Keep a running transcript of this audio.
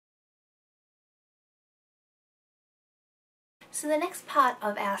So the next part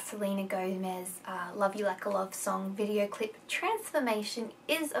of our Selena Gomez Love You Like a Love Song video clip transformation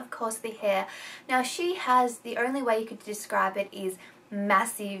is of course the hair. Now she has, the only way you could describe it is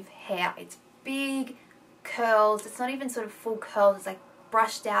massive hair. It's big curls, it's not even sort of full curls, it's like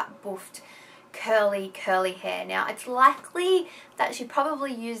brushed out, buffed, curly hair. Now it's likely that she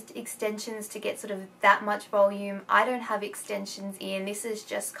probably used extensions to get sort of that much volume. I don't have extensions in. This is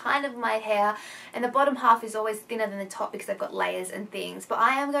just kind of my hair, and the bottom half is always thinner than the top because I've got layers and things. But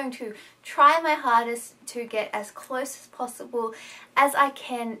I am going to try my hardest to get as close as possible as I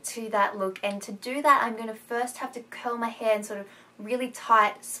can to that look, and to do that I'm going to first have to curl my hair in sort of really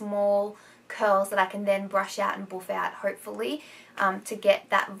tight, small curls that I can then brush out and buff out, hopefully, to get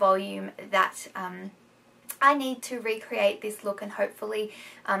that volume that I need to recreate this look, and hopefully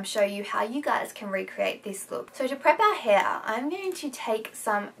show you how you guys can recreate this look. So to prep our hair, I'm going to take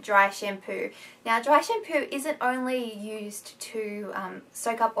some dry shampoo. Now dry shampoo isn't only used to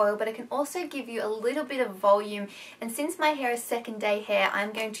soak up oil, but it can also give you a little bit of volume, and since my hair is second day hair,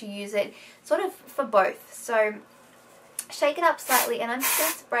 I'm going to use it sort of for both. So shake it up slightly, and I'm just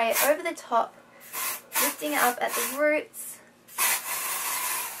going to spray it over the top, lifting it up at the roots.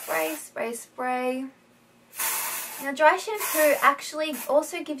 Spray, spray, spray. Now dry shampoo actually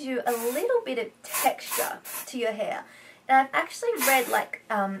also gives you a little bit of texture to your hair. And I've actually read like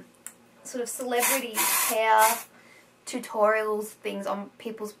sort of celebrity hair tutorials things on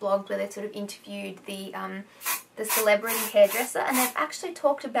people's blogs where they sort of interviewed the celebrity hairdresser, and they've actually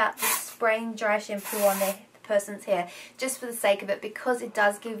talked about just spraying dry shampoo on their person's hair just for the sake of it, because it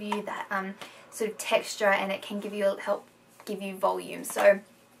does give you that sort of texture, and it can give you help give you volume. So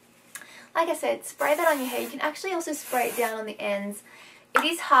like I said, spray that on your hair. You can actually also spray it down on the ends. It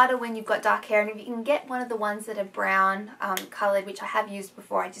is harder when you've got dark hair, and if you can get one of the ones that are brown coloured, which I have used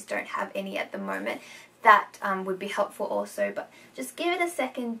before, I just don't have any at the moment, that would be helpful also. But just give it a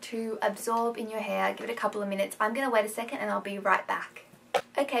second to absorb in your hair. Give it a couple of minutes. I'm going to wait a second and I'll be right back.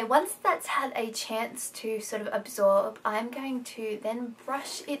 Okay, once that's had a chance to sort of absorb, I'm going to then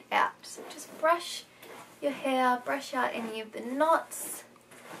brush it out. So just brush your hair, brush out any of the knots,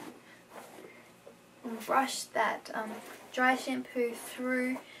 and brush that dry shampoo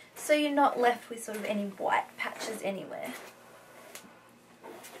through so you're not left with sort of any white patches anywhere.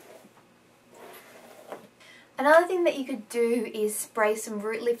 Another thing that you could do is spray some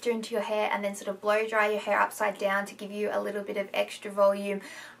root lifter into your hair and then sort of blow dry your hair upside down to give you a little bit of extra volume.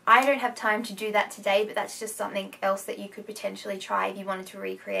 I don't have time to do that today, but that's just something else that you could potentially try if you wanted to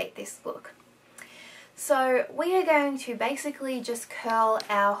recreate this look. So we are going to basically just curl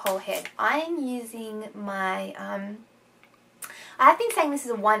our whole head. I'm using my, I've been saying this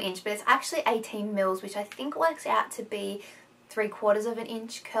is a 1 inch, but it's actually 18 mils, which I think works out to be 3/4 of an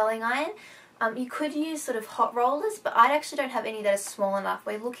inch curling iron. You could use sort of hot rollers, but I actually don't have any that are small enough.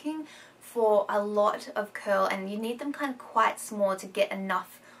 We're looking for a lot of curl, and you need them kind of quite small to get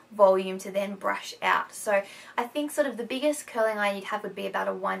enough volume to then brush out. So I think sort of the biggest curling iron you'd have would be about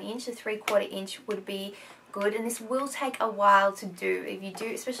a 1 inch. A 3/4 inch would be good, and this will take a while to do. If you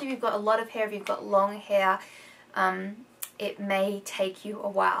do, especially if you've got a lot of hair, if you've got long hair, it may take you a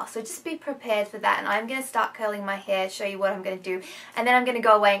while. So just be prepared for that, and I'm going to start curling my hair, show you what I'm going to do, and then I'm going to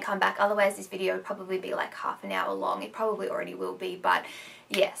go away and come back. Otherwise this video would probably be like half an hour long. It probably already will be, but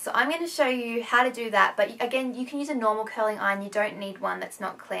yeah, so I'm going to show you how to do that. But again, you can use a normal curling iron. You don't need one that's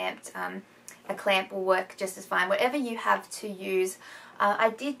not clamped. A clamp will work just as fine, whatever you have to use. I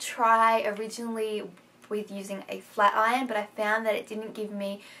did try originally with using a flat iron, but I found that it didn't give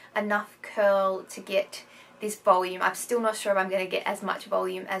me enough curl to get this volume. I'm still not sure if I'm going to get as much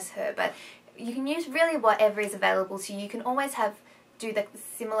volume as her, but you can use really whatever is available to you. You can always do the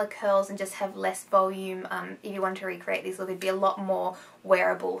similar curls and just have less volume. If you want to recreate this look, it'd be a lot more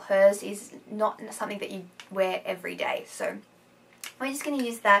wearable. Hers is not something that you wear every day, so we're just going to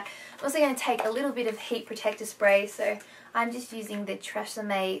use that. I'm also going to take a little bit of heat protector spray, so I'm just using the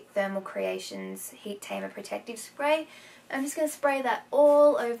Tresemme Thermal Creations Heat Tamer Protective Spray. I'm just going to spray that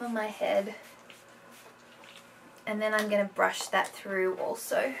all over my head, and then I'm going to brush that through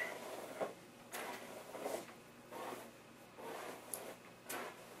also.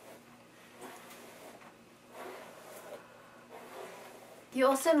 You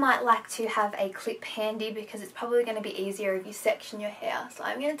also might like to have a clip handy, because it's probably going to be easier if you section your hair. So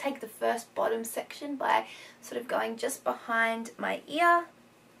I'm going to take the first bottom section by sort of going just behind my ear,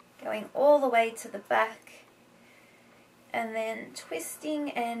 going all the way to the back, and then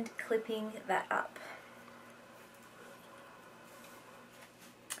twisting and clipping that up.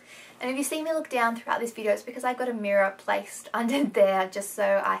 And if you see me look down throughout this video, it's because I've got a mirror placed under there just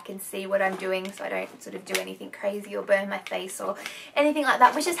so I can see what I'm doing, so I don't sort of do anything crazy or burn my face or anything like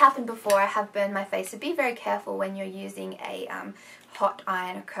that, which has happened before. I have burned my face, so be very careful when you're using a hot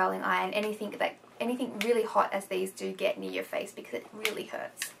iron or curling iron, anything really hot as these do get near your face, because it really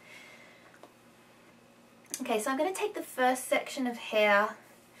hurts. Okay, so I'm going to take the first section of hair.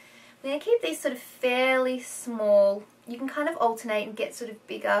 I'm going to keep these sort of fairly small. You can kind of alternate and get sort of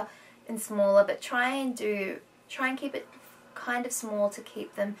bigger and smaller, but try and keep it kind of small to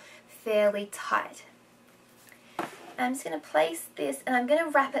keep them fairly tight. I'm just going to place this and I'm going to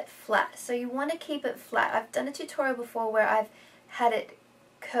wrap it flat. So you want to keep it flat. I've done a tutorial before where I've had it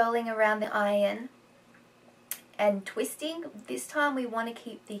curling around the iron and twisting. This time we want to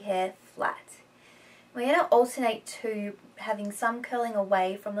keep the hair flat. We're going to alternate to having some curling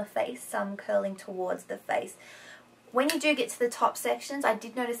away from the face, some curling towards the face. When you do get to the top sections, I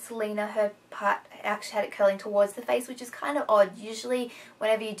did notice Selena, her part actually had it curling towards the face, which is kind of odd. Usually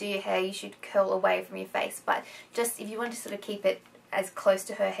whenever you do your hair, you should curl away from your face, but just if you want to sort of keep it as close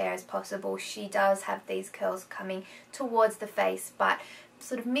to her hair as possible, she does have these curls coming towards the face, but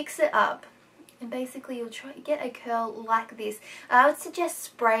sort of mix it up. And basically you'll try to get a curl like this. I would suggest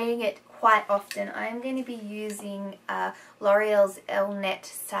spraying it quite often. I'm going to be using L'Oreal's Elnet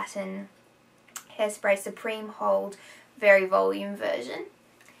Satin Hairspray Supreme Hold Very Volume version.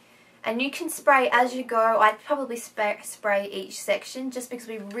 And you can spray as you go. I'd probably spray each section just because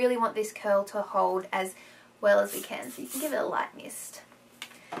we really want this curl to hold as well as we can. So you can give it a light mist.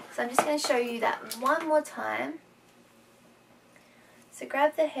 So I'm just going to show you that one more time. So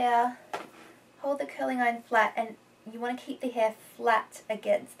grab the hair, hold the curling iron flat, and you want to keep the hair flat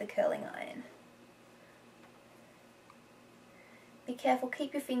against the curling iron. Be careful,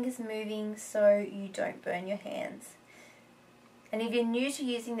 keep your fingers moving so you don't burn your hands. And if you're new to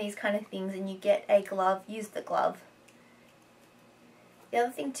using these kind of things and you get a glove, use the glove. The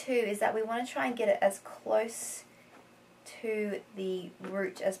other thing too is that we want to try and get it as close to the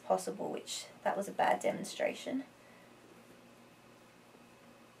root as possible, which that was a bad demonstration.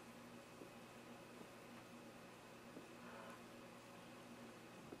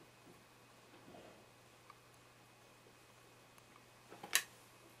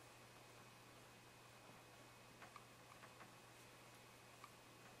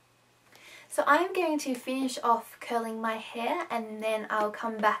 So I'm going to finish off curling my hair and then I'll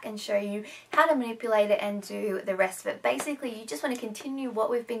come back and show you how to manipulate it and do the rest of it. Basically, you just want to continue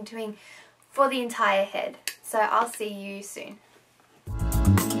what we've been doing for the entire head. So I'll see you soon.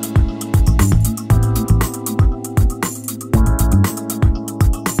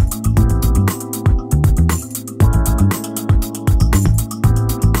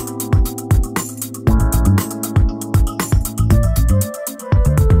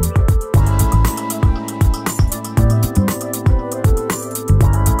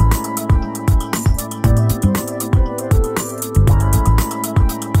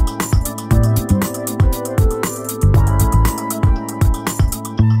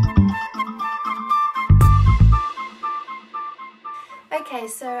 Okay,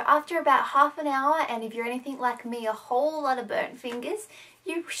 so after about half an hour, and if you're anything like me, a whole lot of burnt fingers,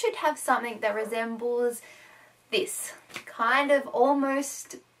 you should have something that resembles this. Kind of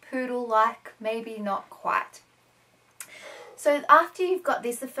almost poodle-like, maybe not quite. So after you've got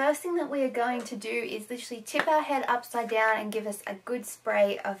this, the first thing that we are going to do is literally tip our head upside down and give us a good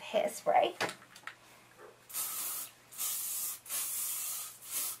spray of hairspray.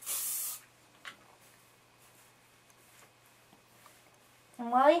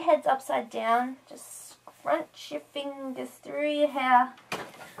 And while your head's upside down, just scrunch your fingers through your hair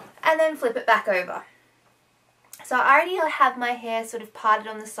and then flip it back over. So I already have my hair sort of parted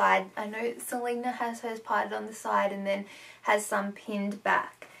on the side. I know Selena has hers parted on the side and then has some pinned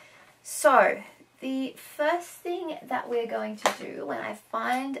back. So the first thing that we're going to do when I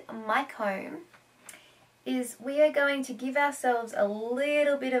find my comb is we are going to give ourselves a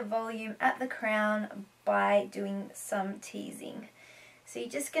little bit of volume at the crown by doing some teasing. So you're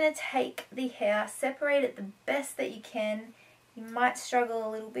just going to take the hair, separate it the best that you can. You might struggle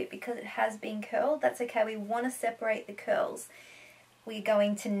a little bit because it has been curled. That's okay, we want to separate the curls. We're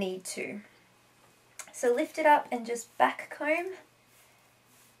going to need to. So lift it up and just back comb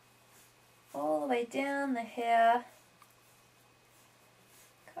all the way down the hair.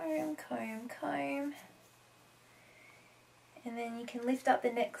 Comb, comb, comb. And then you can lift up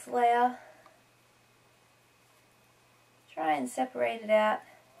the next layer. Try and separate it out.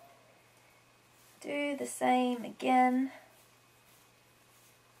 Do the same again.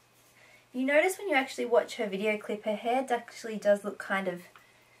 You notice when you actually watch her video clip, her hair actually does look kind of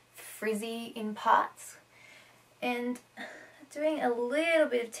frizzy in parts. And doing a little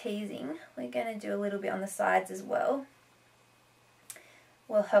bit of teasing, we're going to do a little bit on the sides as well,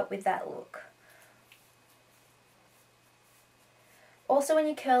 will help with that look. Also, when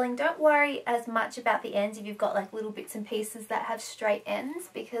you're curling, don't worry as much about the ends if you've got like little bits and pieces that have straight ends,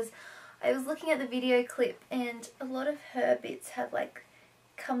 because I was looking at the video clip and a lot of her bits have like,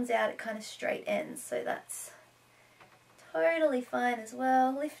 comes out at kind of straight ends, so that's totally fine as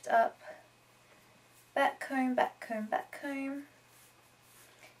well. Lift up, back comb, back comb, back comb.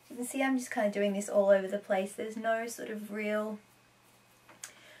 You can see I'm just kind of doing this all over the place. There's no sort of real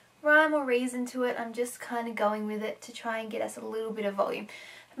rhyme or reason to it. I'm just kind of going with it to try and get us a little bit of volume.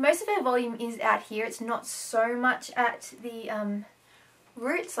 Most of her volume is out here. It's not so much at the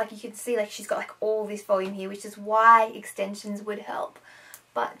roots. Like you can see, like she's got like all this volume here, which is why extensions would help.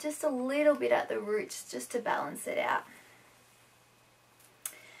 But just a little bit at the roots just to balance it out.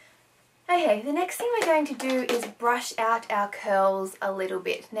 Okay, the next thing we're going to do is brush out our curls a little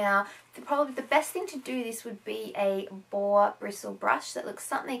bit. Now, probably the best thing to do this would be a boar bristle brush that looks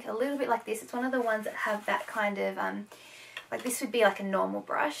something a little bit like this. It's one of the ones that have that kind of, like this would be like a normal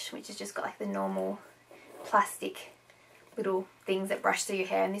brush, which has just got like the normal plastic little things that brush through your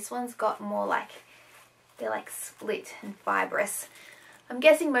hair. And this one's got more like, they're like split and fibrous. I'm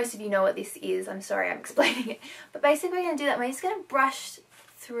guessing most of you know what this is. I'm sorry I'm explaining it. But basically we're going to do that. We're just going to brush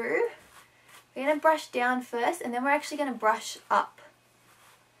through. We're going to brush down first, and then we're actually going to brush up.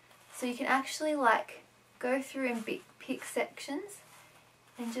 So you can actually like go through and pick sections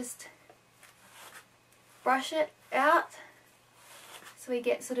and just brush it out. So we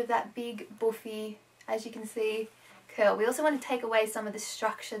get sort of that big buffy, as you can see, curl. We also want to take away some of the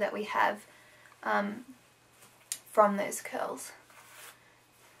structure that we have from those curls.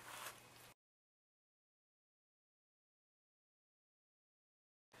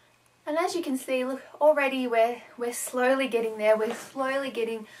 And as you can see, look, already we're slowly getting there. We're slowly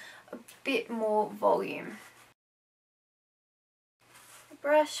getting a bit more volume.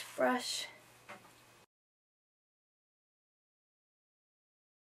 Brush, brush.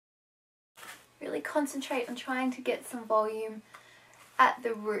 Really concentrate on trying to get some volume at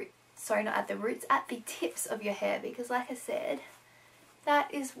the root. Sorry, not at the roots, at the tips of your hair, because like I said,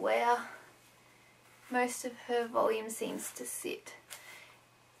 that is where most of her volume seems to sit.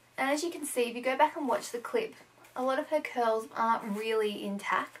 And as you can see, if you go back and watch the clip, a lot of her curls aren't really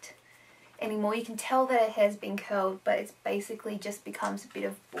intact anymore. You can tell that her hair's been curled, but it's basically just becomes a bit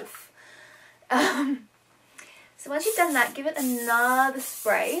of boof. So once you've done that, give it another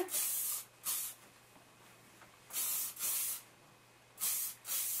spray.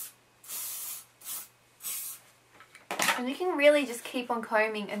 And you can really just keep on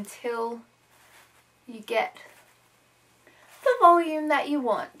combing until you get the volume that you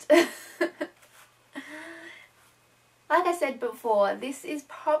want. Like I said before, this is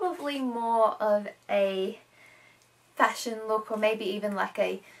probably more of a fashion look, or maybe even like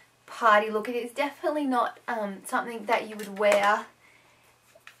a party look. It is definitely not something that you would wear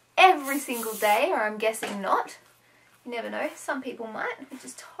every single day, or I'm guessing not. You never know, some people might, which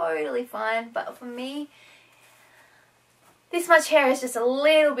is totally fine, but for me, this much hair is just a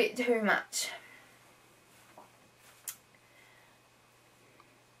little bit too much.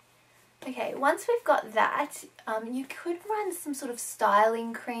 Okay, once we've got that, you could run some sort of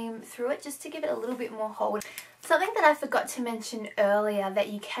styling cream through it just to give it a little bit more hold. Something that I forgot to mention earlier that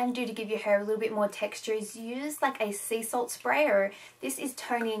you can do to give your hair a little bit more texture is use like a sea salt spray, or this is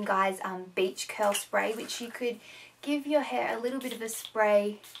Toni & Guy's beach curl spray, which you could give your hair a little bit of a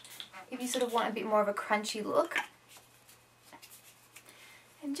spray if you sort of want a bit more of a crunchy look.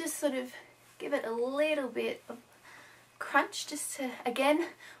 And just sort of give it a little bit of crunch, just to, again,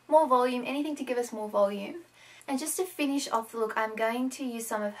 more volume, anything to give us more volume. And just to finish off the look, I'm going to use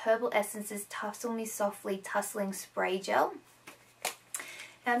some of Herbal Essence's Tussle Me Softly Tussling Spray Gel.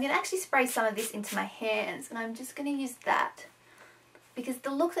 Now I'm going to actually spray some of this into my hands, and I'm just going to use that because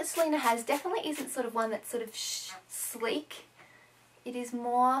the look that Selena has definitely isn't sort of one that's sort of sleek. It is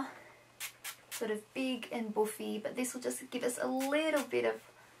more sort of big and buffy, but this will just give us a little bit of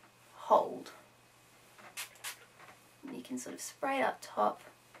hold. And you can sort of spray it up top.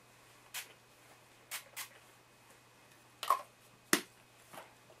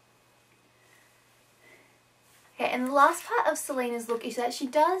 Okay, and the last part of Selena's look is that she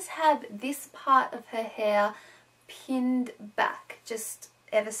does have this part of her hair pinned back just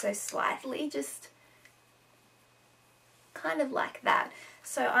ever so slightly, just kind of like that.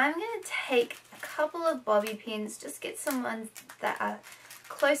 So I'm going to take a couple of bobby pins, just get some ones that are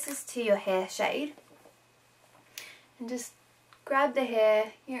closest to your hair shade, and just grab the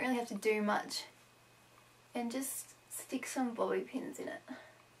hair, you don't really have to do much, and just stick some bobby pins in it.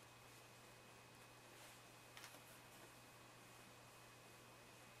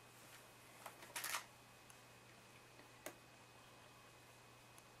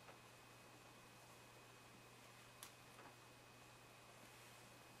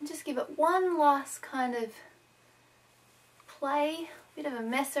 And just give it one last kind of play, bit of a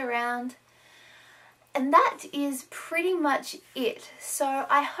mess around. And that is pretty much it. So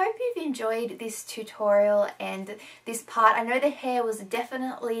I hope you've enjoyed this tutorial and this part. I know the hair was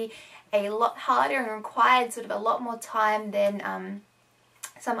definitely a lot harder and required sort of a lot more time than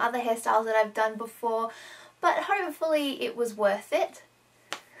some other hairstyles that I've done before, but hopefully it was worth it.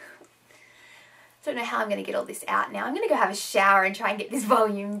 Don't know how I'm going to get all this out now. I'm going to go have a shower and try and get this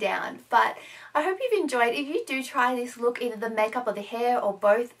volume down. But I hope you've enjoyed. If you do try this look, either the makeup or the hair or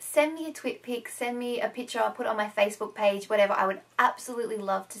both, send me a twit pic, send me a picture, I'll put it on my Facebook page, whatever. I would absolutely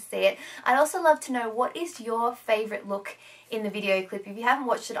love to see it. I'd also love to know what is your favourite look in the video clip. If you haven't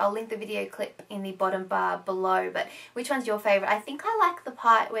watched it, I'll link the video clip in the bottom bar below. But which one's your favourite? I think I like the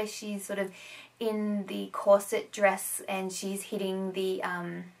part where she's sort of in the corset dress and she's hitting the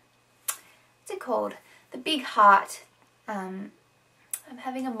what's it called? The big heart. I'm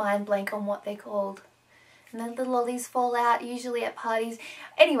having a mind blank on what they're called. And then the lollies fall out, usually at parties.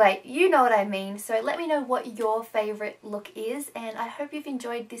 Anyway, you know what I mean. So let me know what your favourite look is. And I hope you've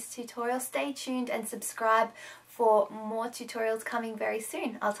enjoyed this tutorial. Stay tuned and subscribe for more tutorials coming very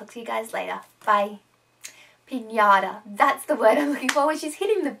soon. I'll talk to you guys later. Bye. Piñata. That's the word I'm looking for, which is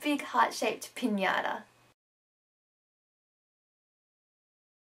hitting the big heart-shaped piñata.